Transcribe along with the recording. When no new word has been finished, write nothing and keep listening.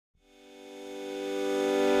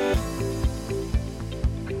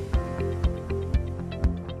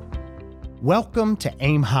Welcome to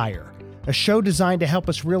Aim Higher, a show designed to help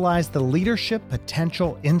us realize the leadership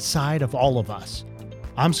potential inside of all of us.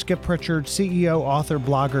 I'm Skip Pritchard, CEO, author,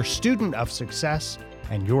 blogger, student of success,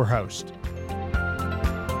 and your host.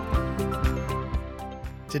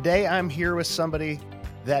 Today, I'm here with somebody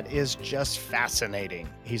that is just fascinating.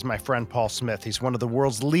 He's my friend Paul Smith. He's one of the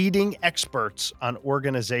world's leading experts on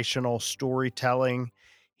organizational storytelling.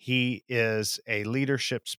 He is a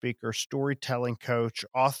leadership speaker, storytelling coach,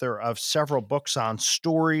 author of several books on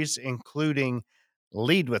stories, including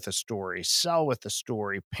Lead with a Story, Sell with a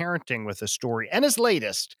Story, Parenting with a Story, and his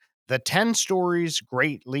latest, The 10 Stories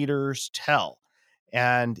Great Leaders Tell.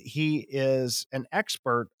 And he is an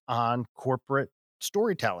expert on corporate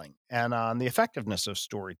storytelling and on the effectiveness of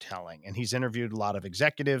storytelling. And he's interviewed a lot of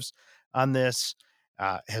executives on this,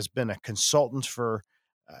 has been a consultant for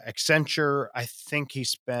Accenture. I think he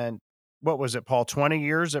spent, what was it, Paul, 20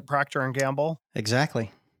 years at Procter & Gamble? Exactly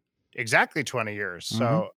 20 years.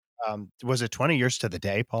 So was it 20 years to the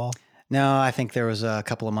day, Paul? No, I think there was a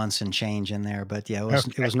couple of months and change in there, but yeah,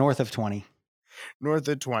 it was north of 20. North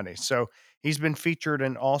of 20. So he's been featured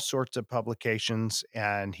in all sorts of publications,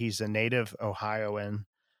 and he's a native Ohioan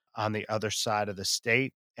on the other side of the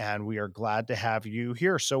state. And we are glad to have you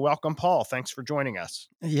here. So welcome, Paul. Thanks for joining us.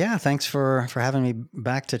 Yeah, thanks for having me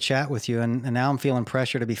back to chat with you. And now I'm feeling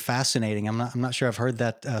pressure to be fascinating. I'm not sure I've heard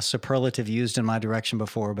that superlative used in my direction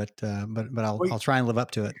before, but I'll try and live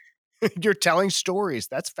up to it. You're telling stories.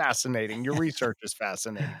 That's fascinating. Your research is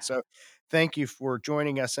fascinating. So thank you for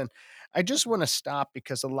joining us. And I just want to stop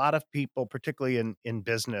because a lot of people, particularly in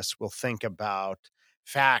business, will think about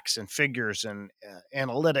facts and figures and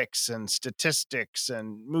analytics and statistics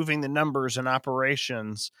and moving the numbers and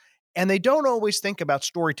operations. And they don't always think about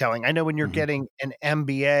storytelling. I know when you're getting an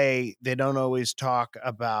MBA, they don't always talk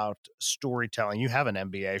about storytelling. You have an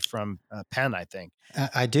MBA from Penn, I think.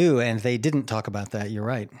 I do. And they didn't talk about that. You're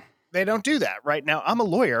right. They don't do that right now. I'm a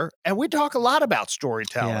lawyer and we talk a lot about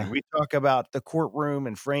storytelling. Yeah. We talk about the courtroom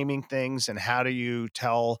and framing things and how do you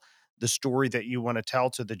tell the story that you want to tell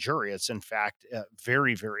to the jury. It's in fact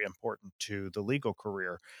very, very important to the legal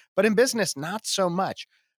career, but in business, not so much,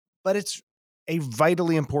 but it's a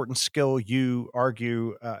vitally important skill you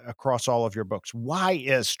argue across all of your books. Why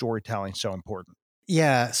is storytelling so important?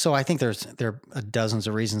 Yeah. So I think there are dozens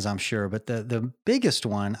of reasons, I'm sure, but the biggest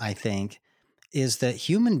one, I think, is that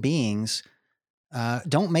human beings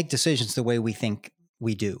don't make decisions the way we think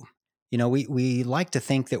we do. You know, we like to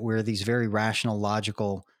think that we're these very rational,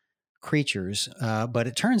 logical creatures, but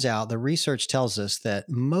it turns out the research tells us that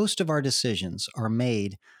most of our decisions are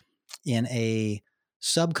made in a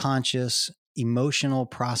subconscious, emotional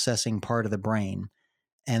processing part of the brain.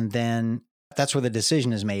 And then that's where the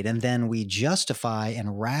decision is made. And then we justify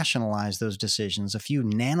and rationalize those decisions a few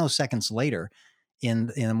nanoseconds later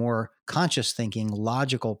in a more conscious thinking,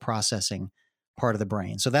 logical processing part of the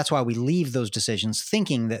brain. So that's why we leave those decisions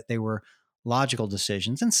thinking that they were logical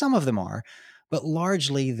decisions. And some of them are, but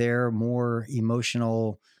largely they're more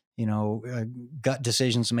emotional, gut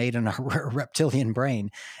decisions made in our reptilian brain.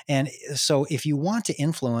 And so if you want to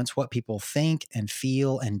influence what people think and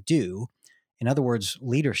feel and do, in other words,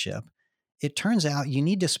 leadership, it turns out you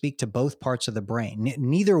need to speak to both parts of the brain.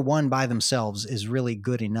 Neither one by themselves is really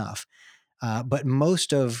good enough. But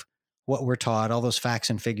most of what we're taught, all those facts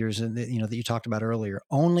and figures, that you talked about earlier,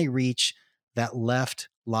 only reach that left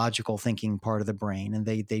logical thinking part of the brain, and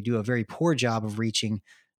they do a very poor job of reaching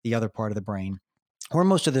the other part of the brain, where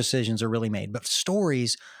most of the decisions are really made. But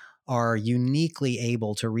stories are uniquely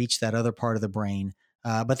able to reach that other part of the brain.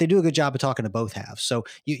 But they do a good job of talking to both halves. So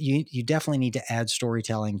you definitely need to add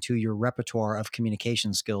storytelling to your repertoire of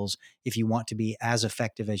communication skills if you want to be as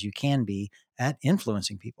effective as you can be at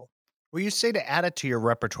influencing people. Well, you say to add it to your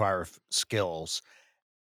repertoire of skills,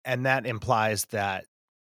 and that implies that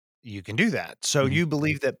you can do that. So you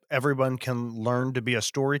believe that everyone can learn to be a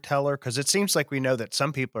storyteller? Because it seems like we know that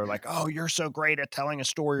some people are like, oh, you're so great at telling a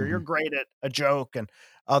story, or you're great at a joke, and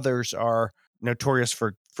others are notorious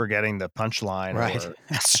for forgetting the punchline or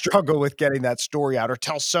struggle with getting that story out or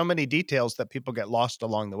tell so many details that people get lost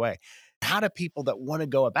along the way. How do people that want to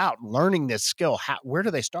go about learning this skill, where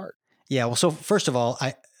do they start? Yeah. Well, so first of all,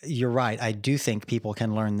 you're right. I do think people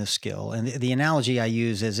can learn this skill. And the analogy I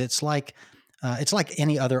use is it's like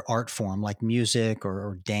any other art form, like music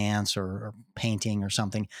or dance or painting or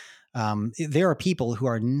something. There are people who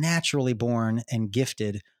are naturally born and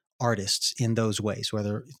gifted artists in those ways,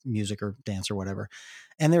 whether music or dance or whatever.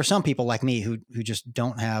 And there are some people like me who just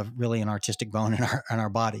don't have really an artistic bone in our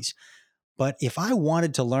bodies. But if I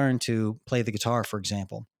wanted to learn to play the guitar, for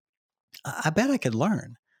example, I bet I could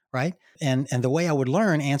learn. right? And the way I would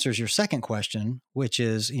learn answers your second question, which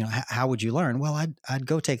is, how would you learn? Well, I'd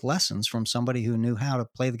go take lessons from somebody who knew how to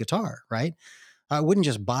play the guitar, right? I wouldn't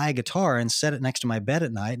just buy a guitar and set it next to my bed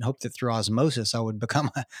at night and hope that through osmosis I would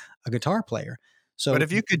become a guitar player. But So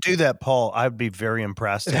if you could do that, Paul, I'd be very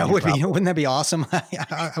impressed. that would be, wouldn't that be awesome?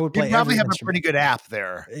 I would play You'd probably every have a instrument. pretty good app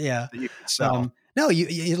there Yeah. that you could sell. No,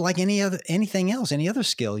 you like anything else, any other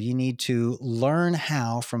skill, you need to learn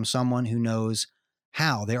how from someone who knows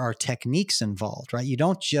how. There are techniques involved, right? You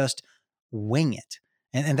don't just wing it.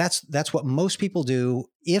 And that's what most people do.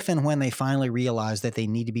 If and when they finally realize that they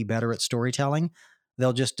need to be better at storytelling,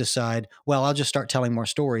 they'll just decide, well, I'll just start telling more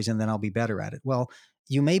stories and then I'll be better at it. Well,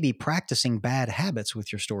 you may be practicing bad habits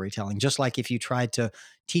with your storytelling, just like if you tried to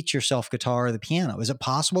teach yourself guitar or the piano. Is it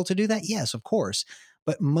possible to do that? Yes, of course.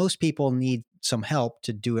 But most people need some help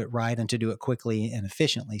to do it right and to do it quickly and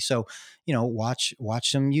efficiently. So, watch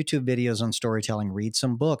some YouTube videos on storytelling, read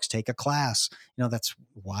some books, take a class. That's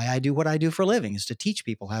why I do what I do for a living, is to teach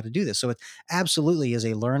people how to do this. So it absolutely is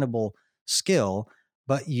a learnable skill,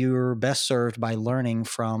 but you're best served by learning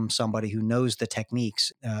from somebody who knows the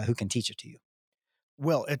techniques, who can teach it to you.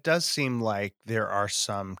 Well, it does seem like there are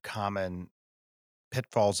some common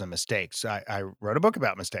pitfalls and mistakes. I wrote a book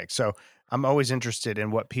about mistakes, so I'm always interested in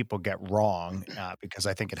what people get wrong because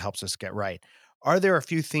I think it helps us get right. Are there a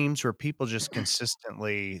few themes where people just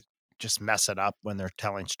consistently just mess it up when they're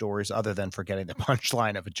telling stories, other than forgetting the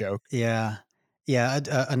punchline of a joke? Yeah. Yeah.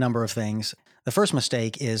 A number of things. The first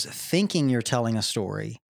mistake is thinking you're telling a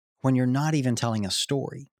story when you're not even telling a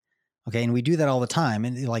story. Okay. And we do that all the time.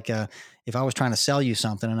 And if I was trying to sell you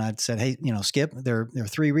something and I'd said, hey, Skip, there are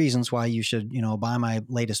 3 reasons why you should, buy my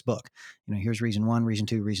latest book. Here's reason 1, reason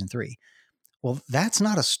 2, reason 3. Well, that's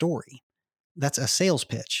not a story. That's a sales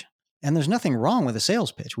pitch. And there's nothing wrong with a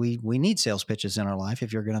sales pitch. We need sales pitches in our life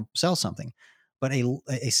if you're going to sell something. But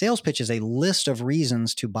a sales pitch is a list of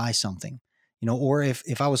reasons to buy something. Or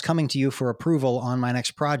if I was coming to you for approval on my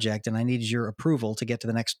next project and I needed your approval to get to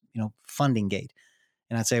the next, funding gate.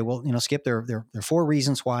 And I'd say, well, Skip, there are 4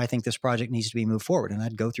 reasons why I think this project needs to be moved forward. And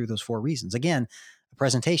I'd go through those 4 reasons. Again, a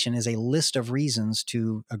presentation is a list of reasons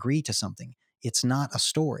to agree to something. It's not a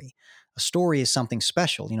story. A story is something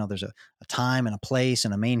special. There's a time and a place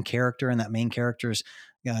and a main character, and that main character's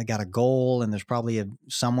got a goal, and there's probably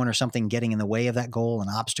someone or something getting in the way of that goal, an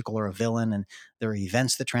obstacle or a villain, and there are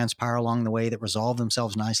events that transpire along the way that resolve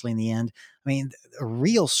themselves nicely in the end. I mean, a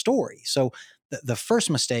real story. So the first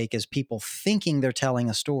mistake is people thinking they're telling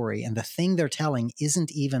a story, and the thing they're telling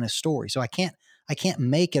isn't even a story. So I can't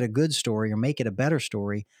make it a good story or make it a better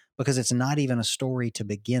story because it's not even a story to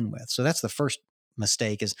begin with. So that's the first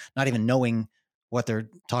mistake, is not even knowing what they're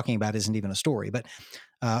talking about isn't even a story. But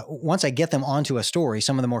once I get them onto a story,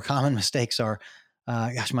 some of the more common mistakes are,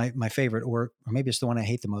 my favorite, or maybe it's the one I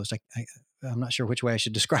hate the most. I'm not sure which way I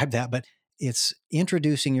should describe that, but it's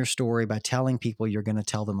introducing your story by telling people you're going to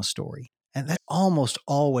tell them a story. And that almost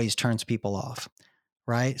always turns people off,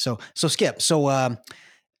 right? So Skip, let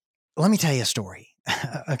me tell you a story.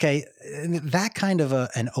 Okay. That kind of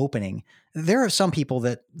an opening, there are some people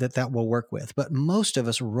that will work with, but most of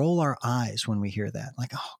us roll our eyes when we hear that.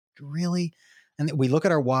 Like, oh, really? And we look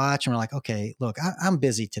at our watch and we're like, okay, look, I'm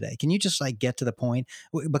busy today. Can you just get to the point?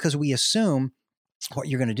 Because we assume what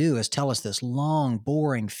you're going to do is tell us this long,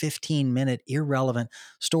 boring, 15-minute, irrelevant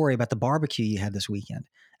story about the barbecue you had this weekend,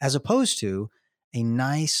 as opposed to a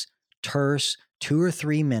nice, terse, 2 or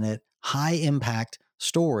 3 minute, high impact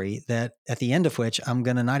story that at the end of which I'm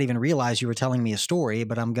going to not even realize you were telling me a story,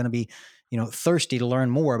 but I'm going to be, thirsty to learn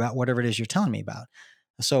more about whatever it is you're telling me about.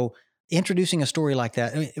 So introducing a story like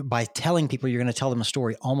that by telling people you're going to tell them a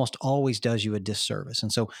story almost always does you a disservice.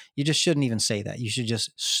 And so you just shouldn't even say that. You should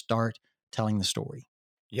just start telling the story.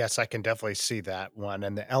 Yes, I can definitely see that one.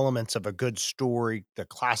 And the elements of a good story, the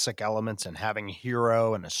classic elements, and having a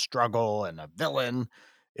hero and a struggle and a villain,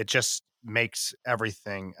 it just makes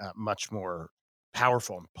everything much more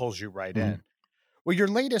powerful and pulls you right Mhm. in. Well, your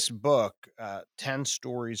latest book, 10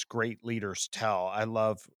 Stories Great Leaders Tell, I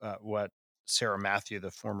love what Sarah Matthew,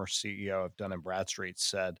 the former CEO of Dun& Bradstreet,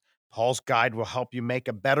 said. Paul's guide will help you make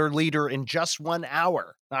a better leader in just 1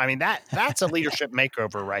 hour. I mean, that's a leadership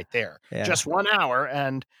makeover right there. Yeah. Just 1 hour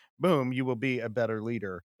and boom, you will be a better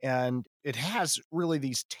leader. And it has really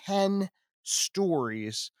these 10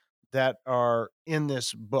 stories that are in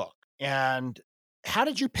this book. And how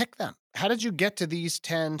did you pick them? How did you get to these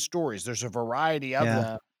 10 stories? There's a variety of Yeah.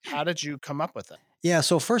 them. How did you come up with it? Yeah.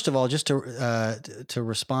 So first of all, just to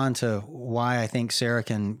respond to why I think Sarah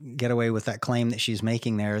can get away with that claim that she's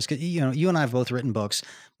making there is because, you and I have both written books.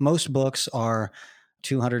 Most books are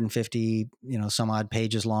 250, some odd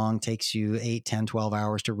pages long, takes you 8, 10, 12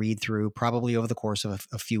 hours to read through, probably over the course of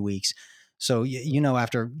a few weeks. So,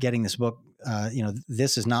 after getting this book,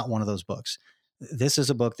 this is not one of those books. This is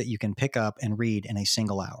a book that you can pick up and read in a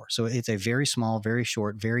single hour. So it's a very small, very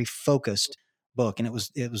short, very focused book. And it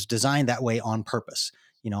was designed that way on purpose.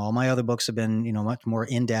 All my other books have been, much more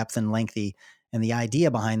in-depth and lengthy. And the idea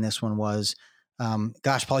behind this one was,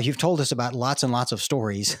 gosh, Paul, you've told us about lots and lots of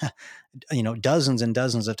stories, dozens and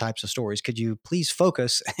dozens of types of stories. Could you please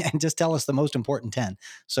focus and just tell us the most important 10?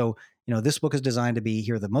 So, this book is designed to be,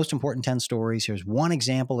 here are the most important 10 stories. Here's one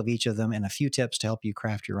example of each of them and a few tips to help you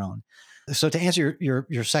craft your own. So to answer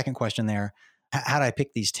your second question there, how did I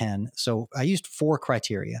pick these 10? So I used 4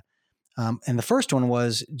 criteria. And the first one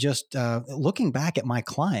was just looking back at my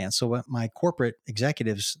clients. So my corporate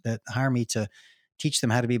executives that hire me to teach them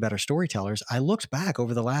how to be better storytellers, I looked back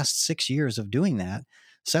over the last 6 years of doing that,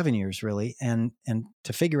 7 years really, and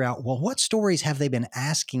to figure out, well, what stories have they been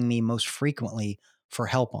asking me most frequently for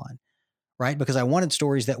help on? Right? Because I wanted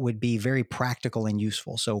stories that would be very practical and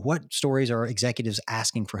useful. So what stories are executives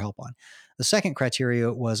asking for help on? The second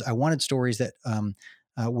criteria was I wanted stories that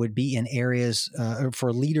would be in areas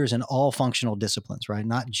for leaders in all functional disciplines, right?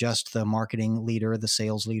 Not just the marketing leader, the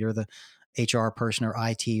sales leader, the HR person or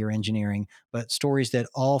IT or engineering, but stories that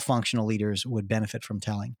all functional leaders would benefit from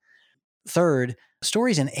telling. Third,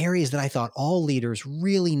 stories in areas that I thought all leaders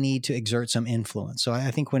really need to exert some influence. So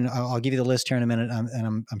I think when I'll give you the list here in a minute,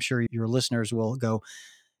 and I'm sure your listeners will go,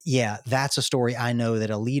 yeah, that's a story I know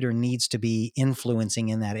that a leader needs to be influencing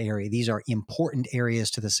in that area. These are important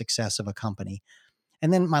areas to the success of a company.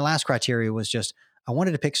 And then my last criteria was just, I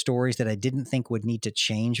wanted to pick stories that I didn't think would need to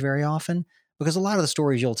change very often. Because a lot of the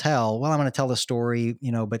stories you'll tell, well, I'm going to tell the story,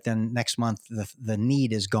 but then next month the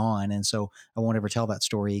need is gone. And so I won't ever tell that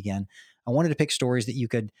story again. I wanted to pick stories that you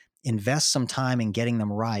could invest some time in getting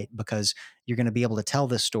them right, because you're going to be able to tell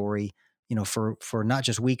this story, for not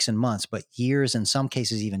just weeks and months, but years, in some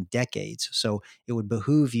cases, even decades. So it would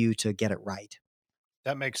behoove you to get it right.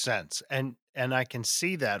 That makes sense. And I can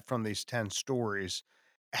see that from these 10 stories,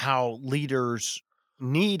 how leaders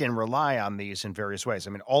need and rely on these in various ways. I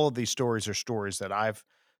mean, all of these stories are stories that I've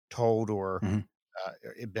told or Mhm.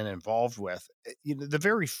 been involved with. The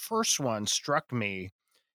very first one struck me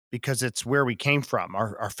because it's where we came from,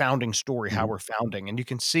 our founding story, how Mhm. we're founding, and you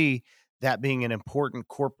can see that being an important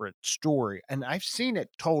corporate story, and I've seen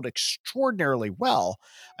it told extraordinarily well.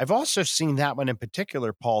 I've also seen that one in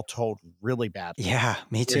particular, Paul, told really badly, Yeah,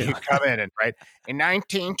 me where too. you come in and, right, "In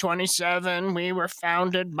 1927, we were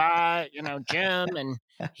founded by, Jim, and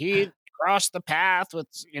he crossed the path with,"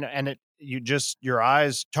 and your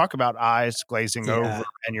eyes talk about eyes glazing over, Yeah.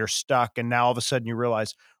 and you're stuck, and now all of a sudden you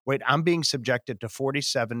realize, "Wait, I'm being subjected to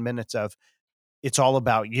 47 minutes of it's all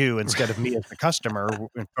about you instead of me as the customer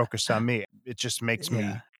and focused on me." It just makes me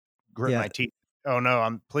Yeah. grit Yeah. my teeth. "Oh,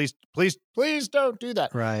 no, please, please, please don't do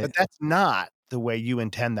that." But Right. that's not the way you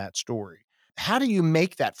intend that story. How do you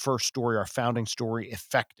make that first story, our founding story,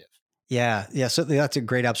 effective? Yeah, yeah. So that's a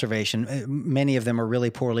great observation. Many of them are really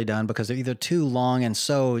poorly done because they're either too long and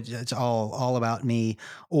so it's all about me,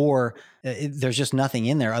 or there's just nothing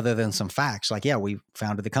in there other than some facts. Like, yeah, we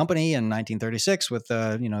founded the company in 1936 with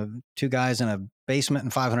 2 guys in a basement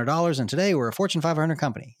and $500, and today we're a Fortune 500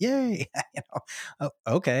 company. Yay!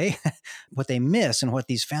 Okay. What they miss and what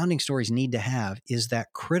these founding stories need to have is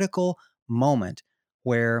that critical moment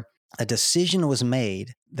where a decision was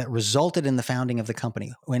made that resulted in the founding of the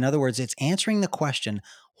company. In other words, it's answering the question,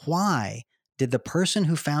 why did the person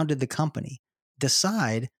who founded the company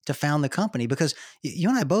decide to found the company? Because you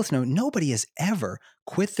and I both know nobody has ever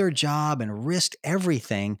quit their job and risked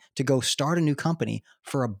everything to go start a new company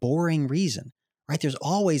for a boring reason. Right? There's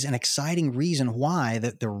always an exciting reason why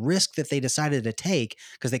the risk that they decided to take,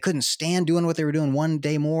 because they couldn't stand doing what they were doing one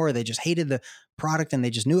day more. They just hated the product and they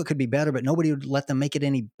just knew it could be better, but nobody would let them make it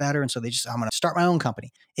any better. And so I'm going to start my own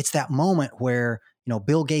company. It's that moment where,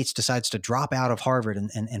 Bill Gates decides to drop out of Harvard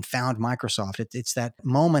and found Microsoft. It's that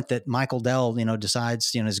moment that Michael Dell,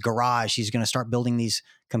 decides, in his garage, he's going to start building these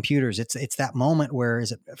computers. It's that moment where,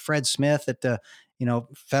 is it Fred Smith at the,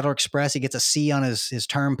 Federal Express, he gets a C on his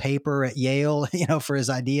term paper at Yale, for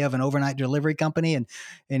his idea of an overnight delivery company. And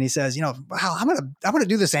he says, wow, I'm going to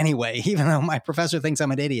do this anyway, even though my professor thinks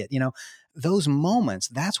I'm an idiot. Those moments,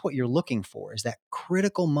 that's what you're looking for, is that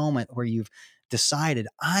critical moment where you've decided,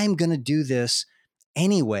 I'm going to do this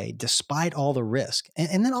anyway, despite all the risk.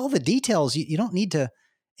 And then all the details, you don't need to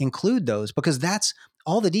include those, because that's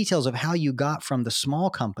all the details of how you got from the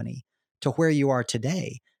small company to where you are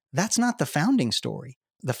today. That's not the founding story.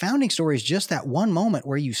 The founding story is just that one moment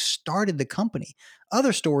where you started the company.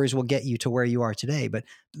 Other stories will get you to where you are today, but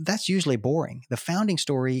that's usually boring. The founding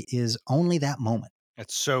story is only that moment.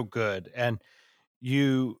 It's so good. And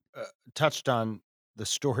you touched on the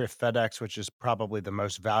story of FedEx, which is probably the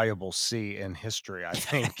most valuable C in history, I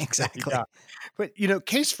think. Exactly. Yeah. But,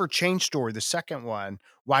 case for change story, the second one,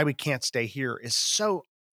 why we can't stay here, is so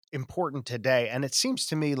important today. And it seems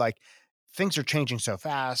to me like things are changing so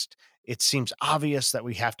fast. It seems obvious that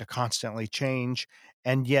we have to constantly change.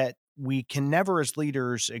 And yet we can never, as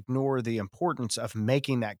leaders, ignore the importance of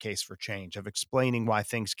making that case for change, of explaining why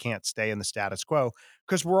things can't stay in the status quo.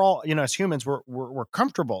 Because we're all, as humans, we're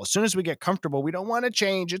comfortable. As soon as we get comfortable, we don't want to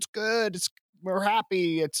change. It's good. We're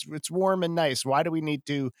happy. It's warm and nice. Why do we need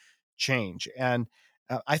to change? And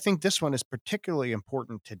I think this one is particularly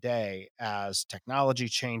important today as technology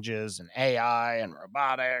changes and AI and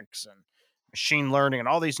robotics and machine learning and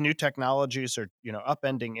all these new technologies are,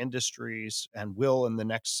 upending industries and will in the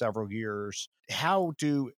next several years. How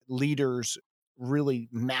do leaders really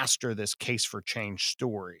master this case for change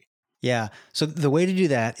story? Yeah. So the way to do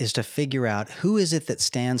that is to figure out who is it that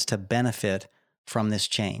stands to benefit from this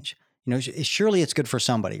change. Surely it's good for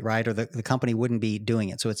somebody, right? Or the company wouldn't be doing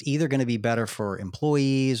it. So it's either going to be better for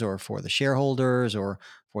employees or for the shareholders or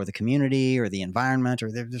for the community or the environment,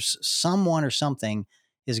 or there's someone or something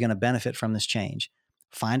is going to benefit from this change.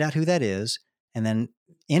 Find out who that is and then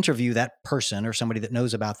interview that person or somebody that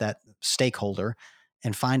knows about that stakeholder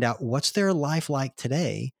and find out what's their life like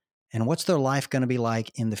today and what's their life going to be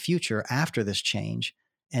like in the future after this change,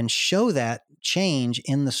 and show that change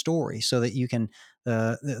in the story so that you can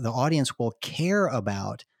the audience will care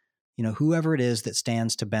about whoever it is that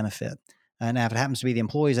stands to benefit. And if it happens to be the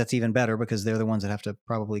employees, that's even better because they're the ones that have to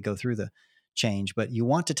probably go through the change. But you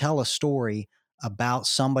want to tell a story about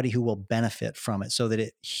somebody who will benefit from it so that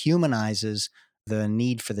it humanizes the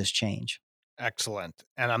need for this change. Excellent.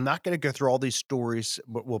 And I'm not going to go through all these stories,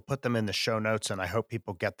 but we'll put them in the show notes. And I hope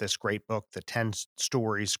people get this great book, The 10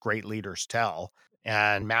 Stories Great Leaders Tell,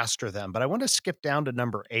 and master them. But I want to skip down to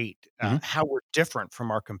number 8, Mhm. how we're different from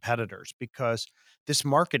our competitors, because this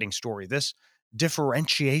marketing story, this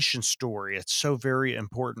differentiation story, it's so very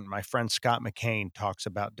important. My friend Scott McKain talks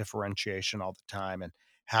about differentiation all the time and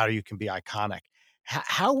how you can be iconic.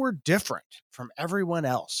 How we're different from everyone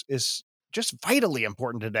else is just vitally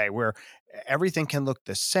important today, where everything can look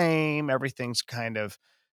the same, everything's kind of,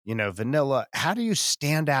 vanilla. How do you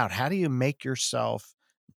stand out? How do you make yourself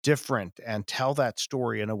different and tell that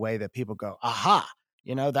story in a way that people go, "Aha,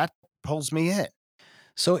 that pulls me in."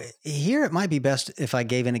 So here it might be best if I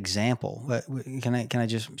gave an example. Can I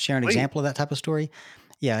just share an Please. example of that type of story?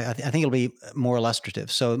 Yeah, I think it'll be more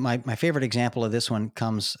illustrative. So my favorite example of this one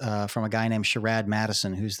comes from a guy named Sherrod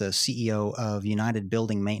Madison, who's the CEO of United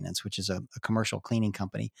Building Maintenance, which is a commercial cleaning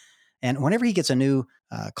company. And whenever he gets a new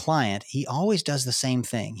client, he always does the same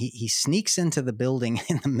thing. He sneaks into the building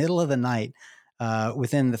in the middle of the night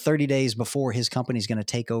within the 30 days before his company's going to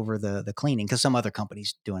take over the cleaning because some other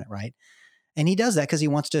company's doing it, right? And he does that because he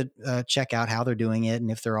wants to check out how they're doing it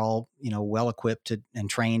and if they're all well equipped and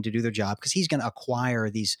trained to do their job. Because he's going to acquire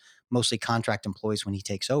these mostly contract employees when he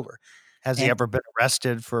takes over. Has he And ever been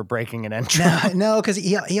arrested for breaking an entry? no, because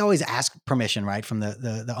he always asks permission, right, from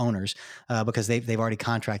the owners because they've already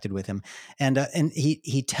contracted with him, and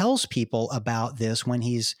he tells people about this when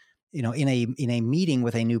he's in a meeting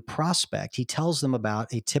with a new prospect. He tells them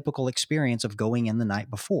about a typical experience of going in the night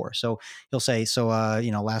before. So he'll say, so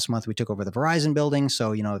last month we took over the Verizon building.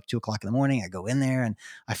 So at 2:00 in the morning, I go in there and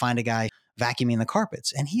I find a guy vacuuming the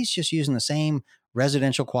carpets, and he's just using the same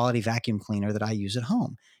residential quality vacuum cleaner that I use at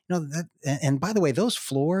home. And by the way, those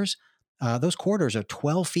floors, those corridors are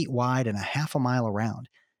 12 feet wide and a half a mile around.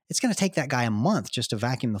 It's going to take that guy a month just to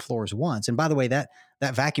vacuum the floors once. And by the way, that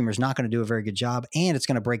vacuumer is not going to do a very good job, and it's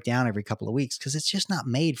going to break down every couple of weeks because it's just not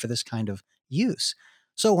made for this kind of use.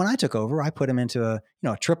 So when I took over, I put him into a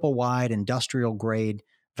triple wide industrial grade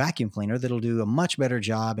vacuum cleaner that'll do a much better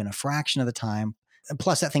job in a fraction of the time. And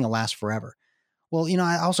plus, that thing will last forever. Well,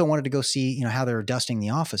 I also wanted to go see, how they're dusting the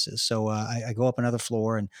offices. So I go up another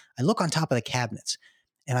floor and I look on top of the cabinets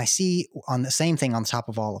and I see on the same thing on top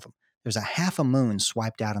of all of them. There's a half a moon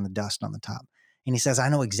swiped out in the dust on the top. And he says, I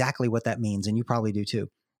know exactly what that means. And you probably do too.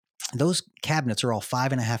 Those cabinets are all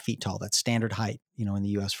 5.5 feet tall. That's standard height, in the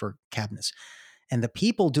US for cabinets. And the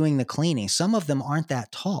people doing the cleaning, some of them aren't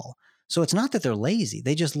that tall. So it's not that they're lazy.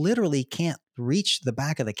 They just literally can't reach the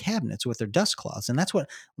back of the cabinets with their dust cloths. And that's what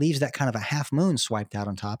leaves that kind of a half moon swiped out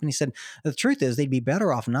on top. And he said, the truth is they'd be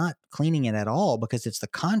better off not cleaning it at all because it's the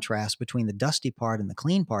contrast between the dusty part and the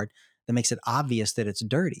clean part that makes it obvious that it's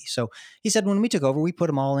dirty. So he said, when we took over, we put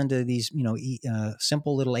them all into these,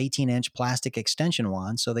 simple little 18-inch plastic extension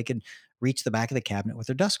wands so they could reach the back of the cabinet with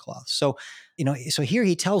their dust cloths. So, so here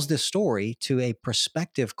he tells this story to a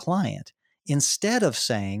prospective client instead of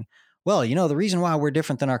saying, well, the reason why we're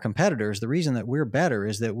different than our competitors, the reason that we're better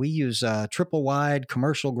is that we use triple wide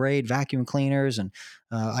commercial grade vacuum cleaners. And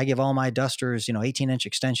I give all my dusters, 18-inch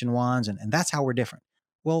extension wands. And that's how we're different.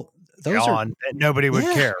 Well, those are nobody would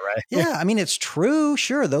care, right? Yeah. I mean, it's true.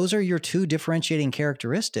 Sure. Those are your two differentiating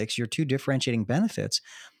characteristics, your two differentiating benefits.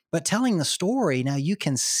 But telling the story, now you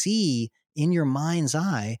can see in your mind's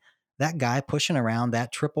eye that guy pushing around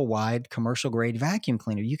that triple wide commercial grade vacuum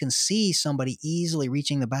cleaner. You can see somebody easily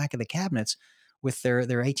reaching the back of the cabinets with their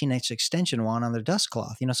 18-inch extension wand on their dust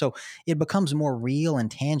cloth. So it becomes more real and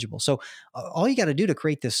tangible. So all you got to do to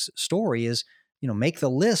create this story is, make the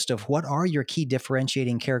list of what are your key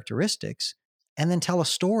differentiating characteristics, and then tell a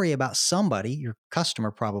story about somebody, your customer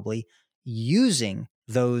probably, using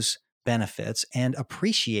those benefits and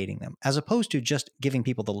appreciating them, as opposed to just giving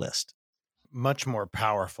people the list. Much more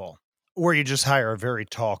powerful. Or you just hire a very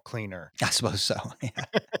tall cleaner. I suppose so. Yeah.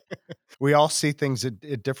 We all see things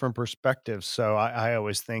at different perspectives. So I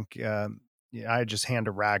always think I just hand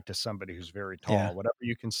a rag to somebody who's very tall, Yeah. whatever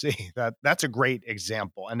you can see. That's a great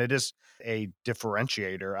example. And it is a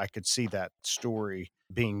differentiator. I could see that story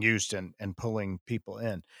being used and pulling people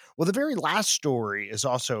in. Well, the very last story is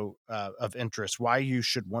also of interest, why you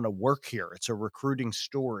should want to work here. It's a recruiting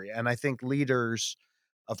story. And I think leaders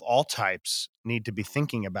of all types need to be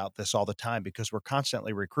thinking about this all the time because we're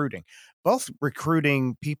constantly recruiting, both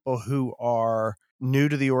recruiting people who are new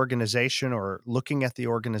to the organization or looking at the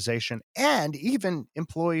organization, and even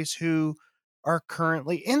employees who are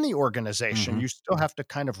currently in the organization. Mhm. You still have to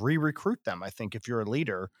kind of re-recruit them. I think if you're a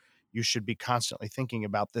leader, you should be constantly thinking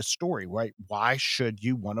about this story, right? Why should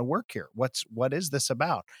you want to work here? What is this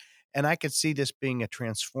about? And I could see this being a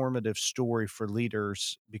transformative story for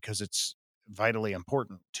leaders because it's vitally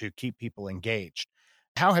important to keep people engaged.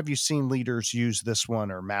 How have you seen leaders use this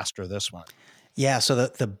one or master this one? Yeah. So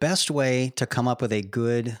the best way to come up with a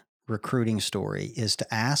good recruiting story is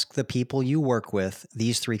to ask the people you work with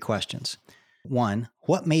these three questions. 1,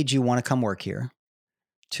 what made you want to come work here?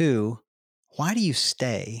 2, why do you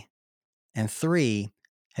stay? And 3,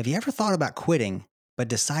 have you ever thought about quitting but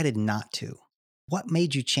decided not to? What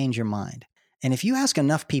made you change your mind? And if you ask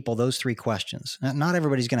enough people those three questions, not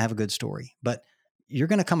everybody's going to have a good story, but you're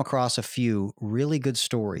going to come across a few really good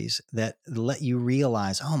stories that let you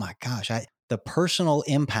realize, oh my gosh, the personal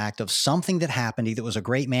impact of something that happened, either it was a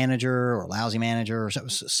great manager or a lousy manager or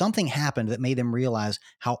something happened that made them realize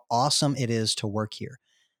how awesome it is to work here.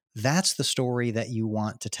 That's the story that you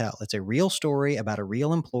want to tell. It's a real story about a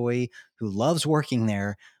real employee who loves working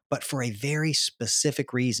there, but for a very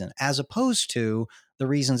specific reason, as opposed to the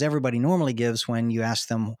reasons everybody normally gives when you ask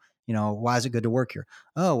them, why is it good to work here?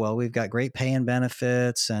 Oh, well, we've got great pay and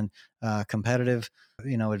benefits and competitive,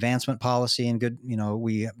 advancement policy and good,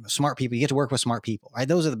 we smart people. You get to work with smart people, right?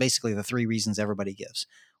 Those are basically the three reasons everybody gives.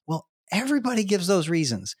 Well, everybody gives those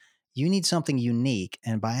reasons. You need something unique.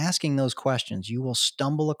 And by asking those questions, you will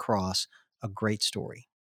stumble across a great story.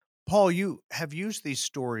 Paul, you have used these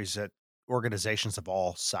stories at organizations of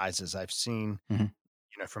all sizes. I've seen, Mhm.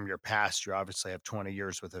 from your past, you obviously have 20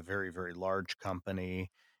 years with a very, very large company.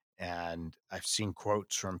 And I've seen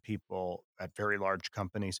quotes from people at very large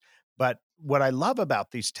companies. But what I love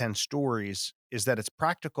about these 10 stories is that it's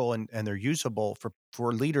practical and they're usable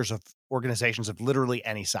for leaders of organizations of literally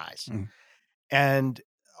any size. Mm. And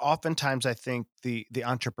oftentimes I think the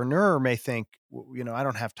entrepreneur may think, I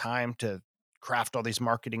don't have time to craft all these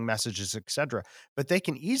marketing messages, et cetera, but they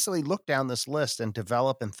can easily look down this list and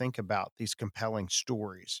develop and think about these compelling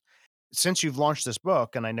stories. Since you've launched this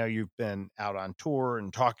book, and I know you've been out on tour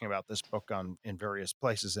and talking about this book in various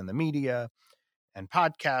places in the media and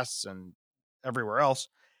podcasts and everywhere else,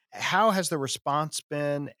 how has the response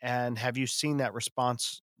been? And have you seen that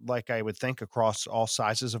response, like I would think, across all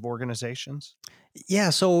sizes of organizations? Yeah,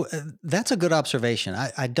 so that's a good observation.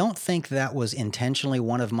 I don't think that was intentionally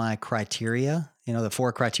one of my criteria, the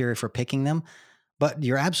 4 criteria for picking them, but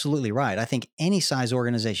you're absolutely right. I think any size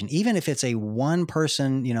organization, even if it's a one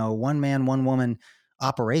person, one man, one woman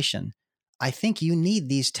operation, I think you need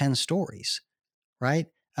these 10 stories, right?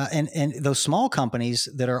 And those small companies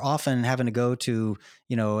that are often having to go to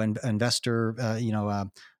investor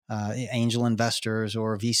angel investors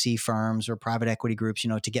or VC firms or private equity groups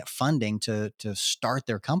to get funding to start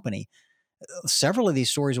their company. Several of these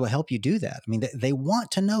stories will help you do that. I mean, they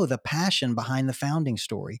want to know the passion behind the founding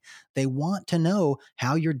story. They want to know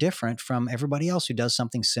how you're different from everybody else who does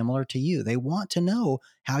something similar to you. They want to know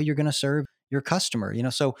how you're going to serve your customer.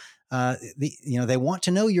 So they want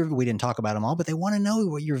to know we didn't talk about them all, but they want to know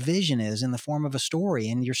what your vision is in the form of a story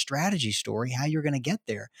and your strategy story, how you're going to get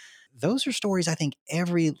there. Those are stories I think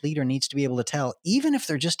every leader needs to be able to tell, even if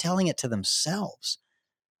they're just telling it to themselves,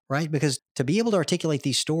 right? Because to be able to articulate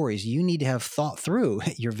these stories, you need to have thought through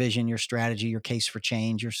your vision, your strategy, your case for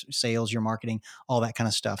change, your sales, your marketing, all that kind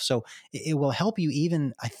of stuff. So it will help you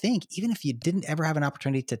even, I think, even if you didn't ever have an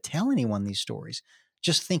opportunity to tell anyone these stories,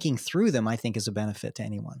 just thinking through them, I think is a benefit to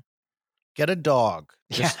anyone. Get a dog.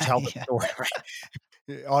 Yeah, Just tell the yeah, story,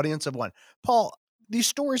 right? Audience of one. Paul, these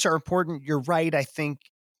stories are important. You're right. I think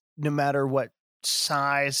no matter what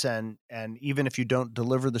size and even if you don't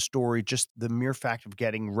deliver the story, just the mere fact of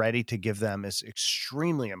getting ready to give them is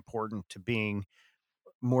extremely important to being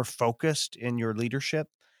more focused in your leadership.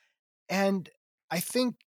 And I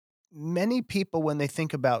think many people, when they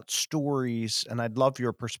think about stories, and I'd love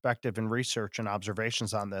your perspective and research and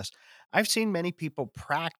observations on this, I've seen many people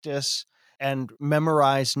practice and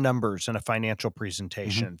memorize numbers in a financial hmm,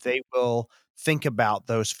 presentation. They will think about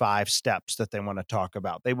those 5 steps that they want to talk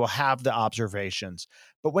about. They will have the observations.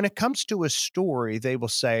 But when it comes to a story, they will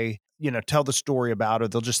say, tell the story about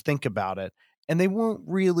it. They'll just think about it. And they won't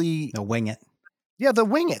really, they'll wing it. yeah, they'll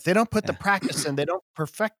wing it. They don't put the Yeah, practice in, they don't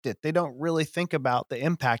perfect it, they don't really think about the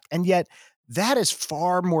impact, and yet that is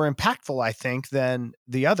far more impactful, I think, than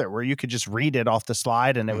the other, where you could just read it off the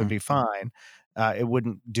slide and it would hmm, be fine. It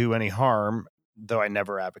wouldn't do any harm, though I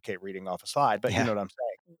never advocate reading off a slide, but you yeah, know what I'm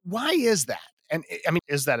saying. Why is that? And I mean,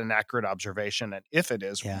 is that an accurate observation? And if it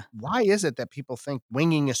is, yeah. why is it that people think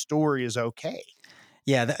winging a story is okay?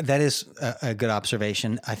 Yeah, that is a good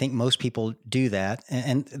observation. I think most people do that,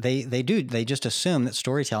 and they do. They just assume that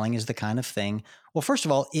storytelling is the kind of thing. Well, first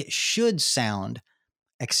of all, it should sound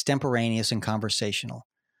extemporaneous and conversational.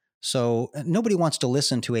 So nobody wants to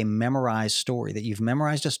listen to a memorized story, that you've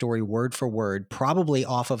memorized a story word for word, probably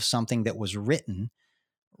off of something that was written,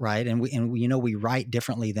 right? And we write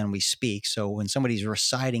differently than we speak. So when somebody's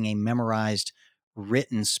reciting a memorized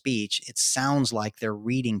written speech, it sounds like they're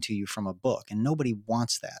reading to you from a book, and nobody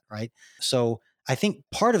wants that, right? So I think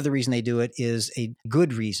part of the reason they do it is a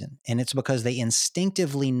good reason, and it's because they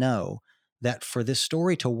instinctively know that for this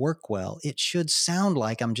story to work well, it should sound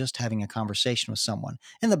like I'm just having a conversation with someone.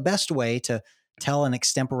 And the best way to tell an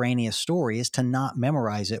extemporaneous story is to not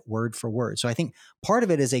memorize it word for word. So I think part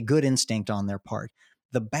of it is a good instinct on their part.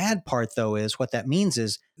 The bad part, though, is what that means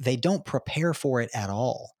is they don't prepare for it at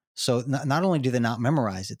all. So not only do they not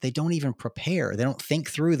memorize it, they don't even prepare. They don't think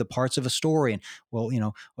through the parts of a story and, well,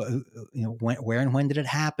 where and when did it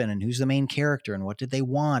happen, and who's the main character, and what did they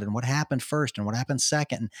want, and what happened first, and what happened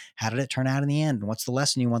second, and how did it turn out in the end, and what's the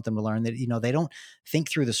lesson you want them to learn. That they don't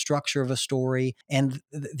think through the structure of a story. And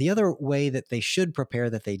the other way that they should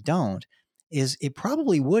prepare that they don't is it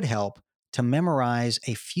probably would help to memorize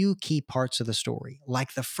a few key parts of the story,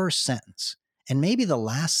 like the first sentence and maybe the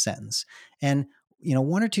last sentence, and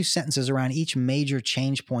one or two sentences around each major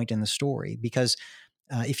change point in the story. Because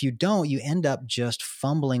if you don't, you end up just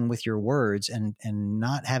fumbling with your words and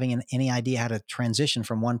not having any idea how to transition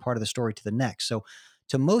from one part of the story to the next. So,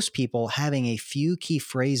 to most people, having a few key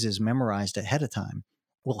phrases memorized ahead of time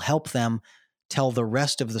will help them tell the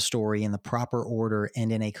rest of the story in the proper order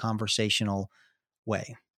and in a conversational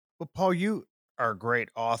way. Well, Paul, you are a great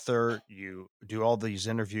author. You do all these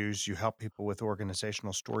interviews. You help people with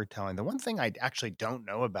organizational storytelling. The one thing I actually don't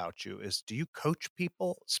know about you is, do you coach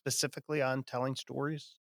people specifically on telling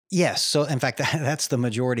stories? Yes. So in fact, that's the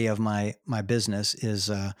majority of my business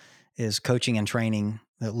is coaching and training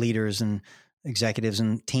leaders and executives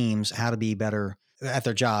and teams how to be better at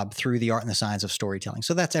their job through the art and the science of storytelling.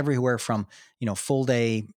 So that's everywhere from full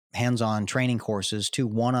day hands-on training courses to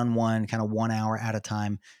one-on-one kind of 1 hour at a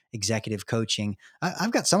time executive coaching.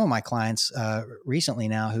 I've got some of my clients recently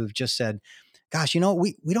now who've just said, "Gosh, we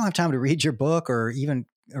don't have time to read your book or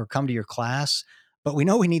come to your class, but we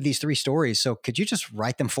know we need these 3 stories. So could you just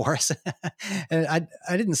write them for us?" And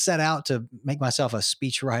I didn't set out to make myself a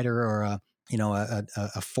speech writer or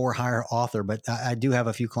a for hire author, but I do have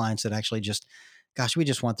a few clients that actually just, gosh, we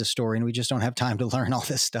just want this story and we just don't have time to learn all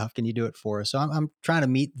this stuff. Can you do it for us? So I'm trying to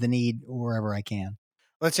meet the need wherever I can.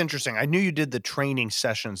 That's interesting. I knew you did the training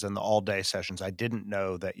sessions and the all day sessions. I didn't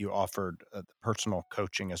know that you offered personal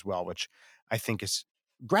coaching as well, which I think is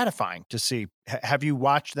gratifying to see. Have you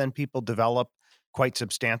watched then people develop quite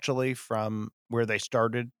substantially from where they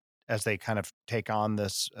started as they kind of take on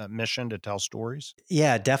this mission to tell stories?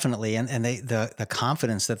 Yeah, definitely. And the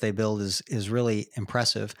confidence that they build is really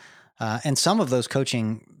impressive. And some of those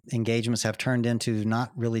coaching engagements have turned into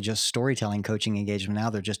not really just storytelling coaching engagement. Now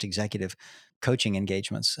they're just executive coaching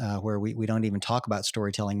engagements where we don't even talk about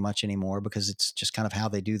storytelling much anymore because it's just kind of how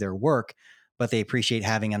they do their work, but they appreciate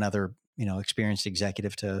having another, experienced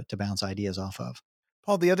executive to bounce ideas off of.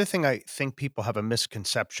 Paul, the other thing I think people have a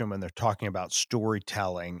misconception when they're talking about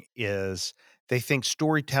storytelling is they think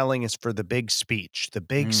storytelling is for the big speech, the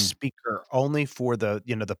big Mm, speaker, only for the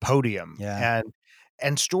podium. yeah.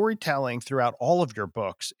 And storytelling throughout all of your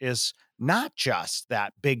books is not just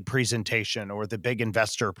that big presentation or the big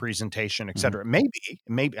investor presentation, et Mhm. cetera.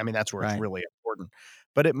 Maybe, I mean, that's where it's Right. really important,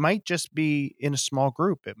 but it might just be in a small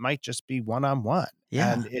group. It might just be one-on-one.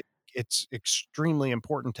 Yeah. And it's extremely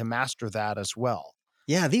important to master that as well.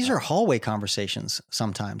 Yeah, these Uh, are hallway conversations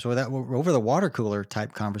sometimes, or over the water cooler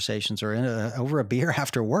type conversations, or over a beer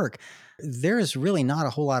after work. There is really not a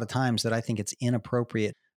whole lot of times that I think it's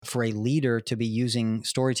inappropriate for a leader to be using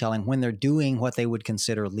storytelling when they're doing what they would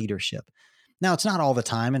consider leadership. Now, it's not all the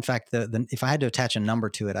time. In fact, if I had to attach a number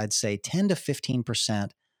to it, I'd say 10 to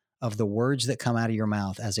 15% of the words that come out of your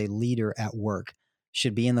mouth as a leader at work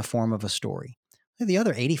should be in the form of a story. The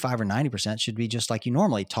other 85 or 90% should be just like you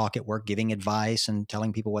normally talk at work, giving advice and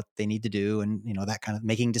telling people what they need to do and, that kind of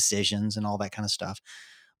making decisions and all that kind of stuff.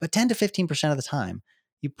 But 10 to 15% of the time,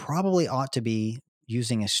 you probably ought to be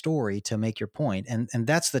using a story to make your point. And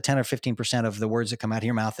that's the 10 or 15% of the words that come out of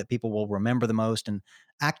your mouth that people will remember the most and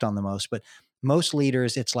act on the most. But most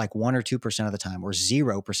leaders, it's like 1 or 2% of the time or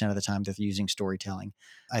 0% of the time that they're using storytelling.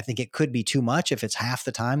 I think it could be too much if it's half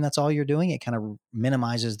the time that's all you're doing. It kind of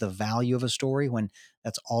minimizes the value of a story when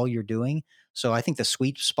that's all you're doing. So I think the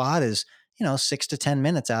sweet spot is, 6 to 10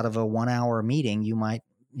 minutes out of a 1 hour meeting, you might,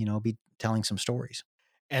 be telling some stories.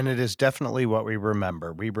 And it is definitely what we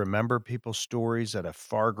remember. We remember people's stories at a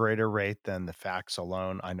far greater rate than the facts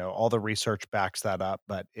alone. I know all the research backs that up,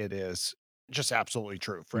 but it is just absolutely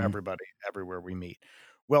true for Mhm. everybody everywhere we meet.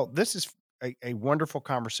 Well, this is a wonderful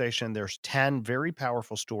conversation. There's 10 very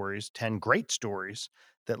powerful stories, 10 great stories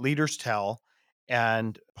that leaders tell.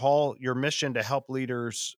 And Paul, your mission to help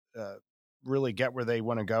leaders really get where they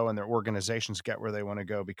want to go and their organizations get where they want to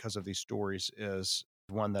go because of these stories is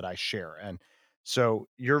one that I share. And so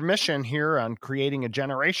your mission here on creating a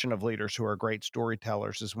generation of leaders who are great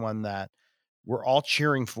storytellers is one that we're all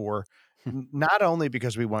cheering for, not only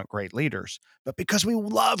because we want great leaders, but because we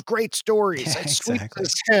love great stories. Yeah, It sweeps exactly.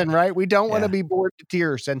 us in, right? We don't want to Yeah. be bored to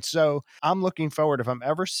tears. And so I'm looking forward, if I'm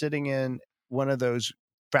ever sitting in one of those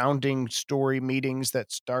founding story meetings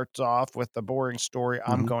that starts off with the boring story,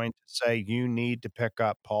 I'm Mhm. going to say, you need to pick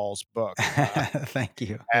up Paul's book. Thank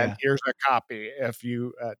you. And Yeah. here's a copy if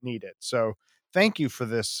you need it. So thank you for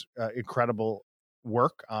this incredible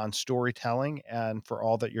work on storytelling and for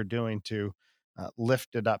all that you're doing to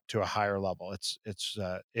lift it up to a higher level. It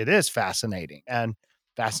is fascinating and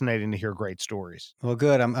fascinating to hear great stories. Well,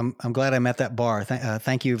 good. I'm glad I met that bar.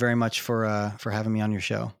 Thank you very much for having me on your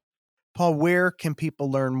show. Paul, where can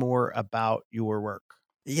people learn more about your work?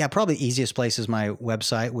 Yeah, probably the easiest place is my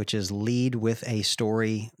website, which is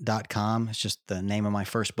leadwithastory.com. It's just the name of my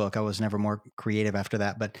first book. I was never more creative after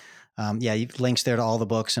that. But yeah, links there to all the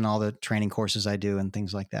books and all the training courses I do and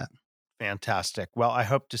things like that. Fantastic. Well, I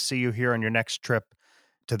hope to see you here on your next trip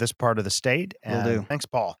to this part of the state. Will And do. thanks,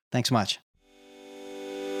 Paul. Thanks much.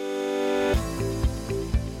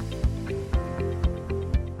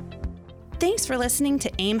 Thanks for listening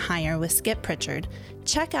to Aim Higher with Skip Pritchard.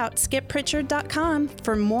 Check out skippritchard.com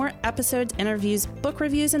for more episodes, interviews, book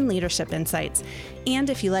reviews, and leadership insights. And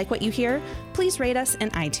if you like what you hear, please rate us in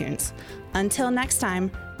iTunes. Until next time,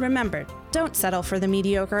 remember, don't settle for the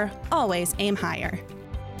mediocre, always aim higher.